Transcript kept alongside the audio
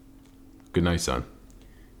Good night, son.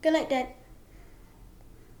 Good night, Dad.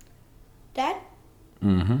 Dad?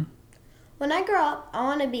 Mm-hmm. When I grow up, I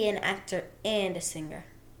want to be an actor and a singer.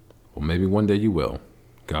 Well, maybe one day you will.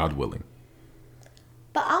 God willing.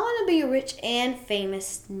 But I want to be rich and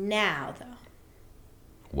famous now, though.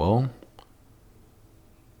 Well,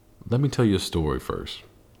 let me tell you a story first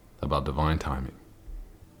about divine timing.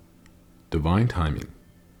 Divine timing.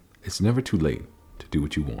 It's never too late to do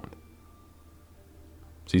what you want.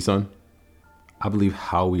 See, son, I believe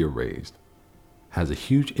how we are raised has a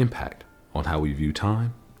huge impact on how we view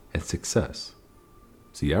time and success.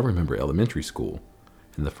 See, I remember elementary school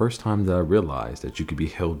and the first time that I realized that you could be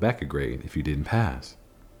held back a grade if you didn't pass.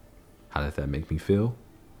 How did that make me feel?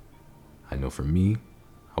 I know for me,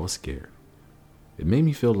 I was scared. It made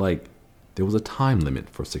me feel like there was a time limit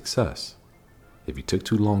for success. If you took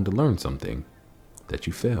too long to learn something, that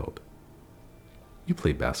you failed. You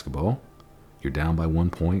play basketball, you're down by 1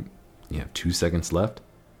 point, you have 2 seconds left,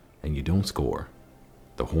 and you don't score.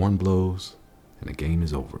 The horn blows, and the game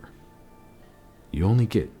is over. You only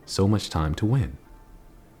get so much time to win.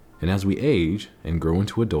 And as we age and grow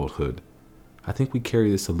into adulthood, I think we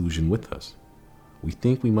carry this illusion with us. We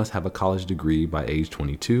think we must have a college degree by age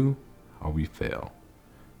 22, or we fail.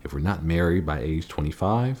 If we're not married by age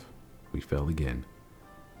 25, we fail again.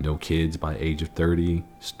 No kids by age of 30,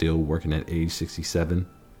 still working at age 67.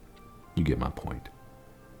 You get my point.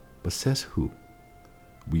 But says who?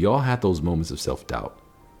 We all had those moments of self-doubt,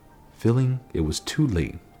 feeling it was too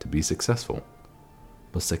late to be successful.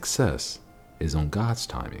 But success is on God's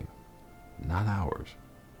timing, not ours.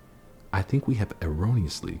 I think we have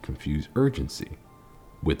erroneously confused urgency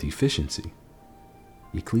with efficiency.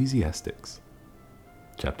 Ecclesiastes,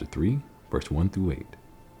 chapter 3, verse 1 through 8.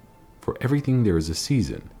 For everything there is a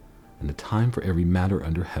season, and a time for every matter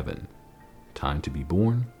under heaven, a time to be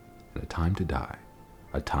born, and a time to die,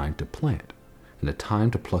 a time to plant, and a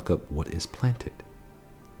time to pluck up what is planted.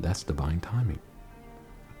 That's divine timing.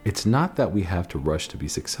 It's not that we have to rush to be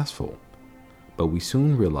successful, but we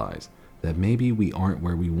soon realize that maybe we aren't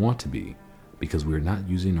where we want to be because we're not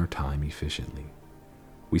using our time efficiently.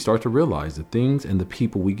 We start to realize the things and the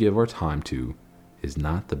people we give our time to is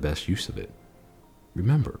not the best use of it.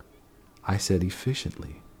 Remember, I said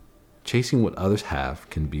efficiently. Chasing what others have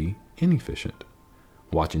can be inefficient.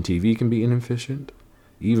 Watching TV can be inefficient.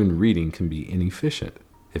 Even reading can be inefficient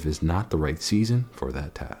if it's not the right season for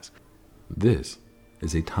that task. This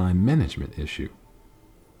is a time management issue.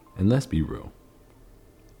 And let's be real.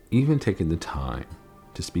 Even taking the time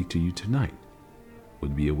to speak to you tonight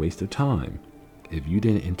would be a waste of time if you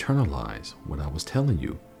didn't internalize what I was telling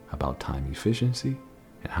you about time efficiency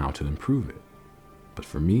and how to improve it. But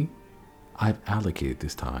for me, I've allocated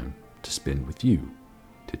this time to spend with you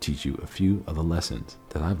to teach you a few of the lessons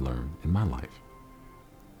that I've learned in my life.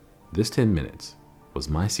 This 10 minutes was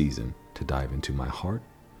my season to dive into my heart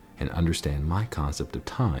and understand my concept of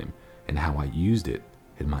time and how I used it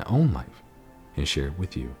in my own life and share it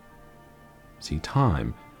with you. See,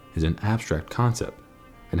 time is an abstract concept,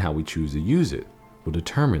 and how we choose to use it will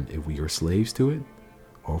determine if we are slaves to it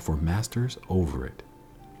or if we're masters over it.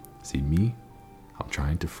 See, me, I'm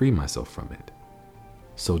trying to free myself from it.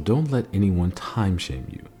 So don't let anyone time shame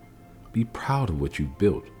you. Be proud of what you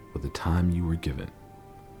built with the time you were given.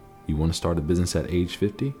 You want to start a business at age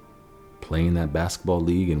 50? Play in that basketball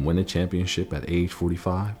league and win a championship at age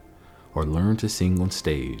 45? Or learn to sing on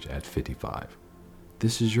stage at 55?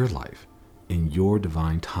 This is your life in your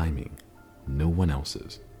divine timing, no one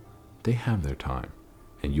else's. They have their time,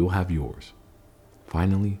 and you'll have yours.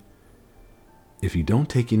 Finally, if you don't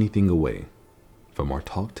take anything away from our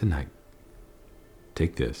talk tonight,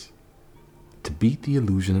 take this. To beat the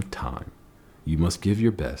illusion of time, you must give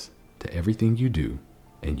your best to everything you do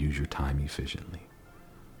and use your time efficiently.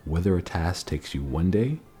 Whether a task takes you 1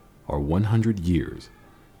 day or 100 years,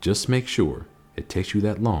 just make sure it takes you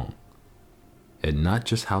that long, and not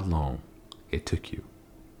just how long it took you.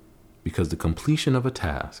 Because the completion of a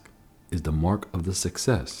task is the mark of the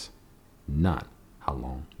success, not how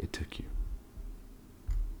long it took you.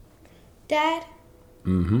 Dad?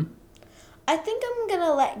 Mm-hmm. I think I'm going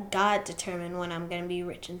to let God determine when I'm going to be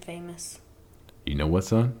rich and famous. You know what,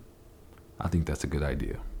 son? I think that's a good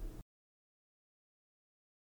idea.